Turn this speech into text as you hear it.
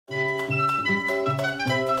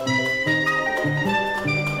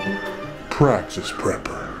Praxis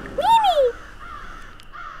Prepper.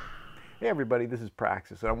 Hey everybody, this is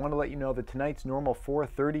Praxis, and I want to let you know that tonight's normal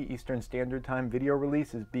 4:30 Eastern Standard Time video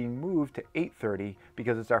release is being moved to 8:30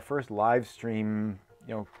 because it's our first live stream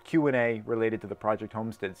Q&A related to the Project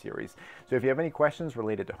Homestead series. So if you have any questions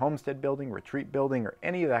related to homestead building, retreat building, or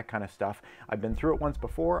any of that kind of stuff, I've been through it once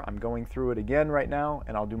before, I'm going through it again right now,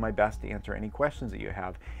 and I'll do my best to answer any questions that you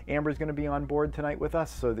have. Amber's going to be on board tonight with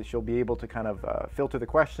us so that she'll be able to kind of filter the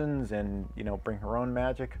questions and bring her own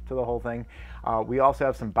magic to the whole thing. We also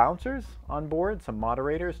have some bouncers on board, some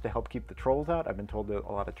moderators to help keep the trolls out. I've been told that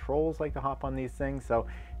a lot of trolls like to hop on these things, so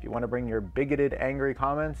if you want to bring your bigoted, angry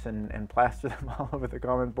comments and plaster them all over the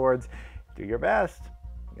comment boards, do your best.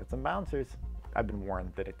 Get some bouncers. I've been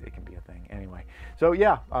warned that it can be a thing. Anyway, so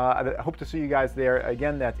yeah, I hope to see you guys there.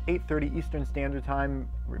 Again, that's 8:30 Eastern Standard Time.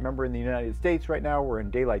 Remember, in the United States right now, we're in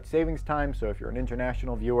daylight savings time, so if you're an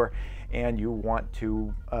international viewer and you want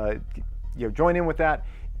to join in with that,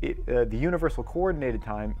 the Universal Coordinated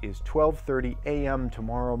Time is 12:30 a.m.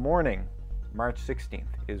 tomorrow morning. March 16th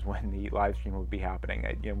is when the live stream will be happening.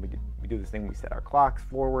 We do this thing, we set our clocks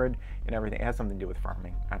forward and everything. It has something to do with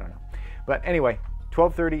farming, I don't know. But anyway,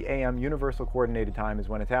 12:30 a.m. Universal Coordinated Time is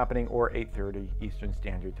when it's happening, or 8:30 Eastern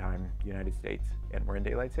Standard Time, United States, and we're in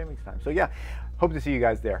daylight savings time. So yeah, hope to see you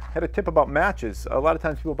guys there. Had a tip about matches. A lot of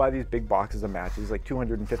times people buy these big boxes of matches, like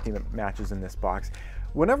 250 matches in this box.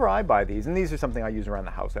 Whenever I buy these, and these are something I use around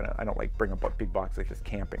the house, I don't like bring up a big box like this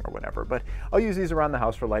camping or whatever, but I'll use these around the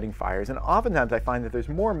house for lighting fires, and oftentimes I find that there's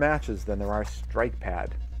more matches than there are strike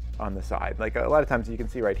pad on the side. Like a lot of times you can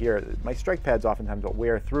see right here, my strike pads oftentimes will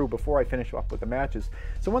wear through before I finish up with the matches.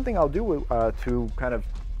 So one thing I'll do to kind of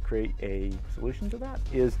create a solution to that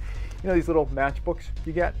is, these little matchbooks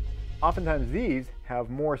you get, oftentimes these have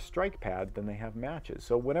more strike pad than they have matches.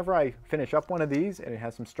 So whenever I finish up one of these and it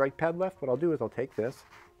has some strike pad left, what I'll do is I'll take this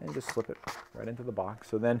and just slip it right into the box.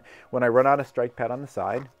 So then when I run out of strike pad on the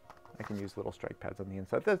side, I can use little strike pads on the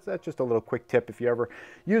inside. That's just a little quick tip if you're ever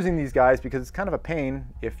using these guys, because it's kind of a pain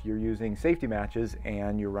if you're using safety matches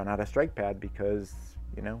and you run out of strike pad, because,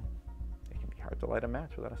 it can be hard to light a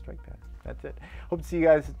match without a strike pad. That's it. Hope to see you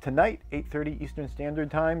guys tonight, 8:30 Eastern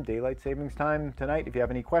Standard Time, daylight savings time tonight. If you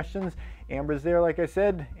have any questions, Amber's there, like I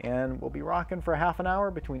said, and we'll be rocking for half an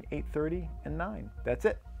hour between 8:30 and 9. That's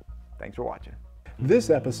it. Thanks for watching.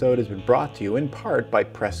 This episode has been brought to you in part by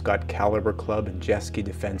Prescott Caliber Club and Jeske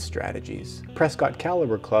Defense Strategies. Prescott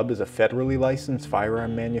Caliber Club is a federally licensed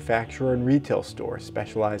firearm manufacturer and retail store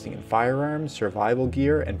specializing in firearms, survival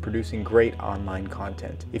gear, and producing great online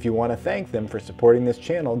content. If you want to thank them for supporting this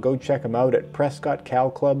channel, go check them out at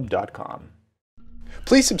PrescottCalClub.com.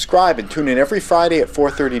 Please subscribe and tune in every Friday at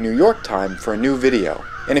 4:30 New York time for a new video.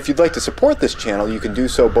 And if you'd like to support this channel, you can do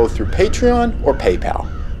so both through Patreon or PayPal.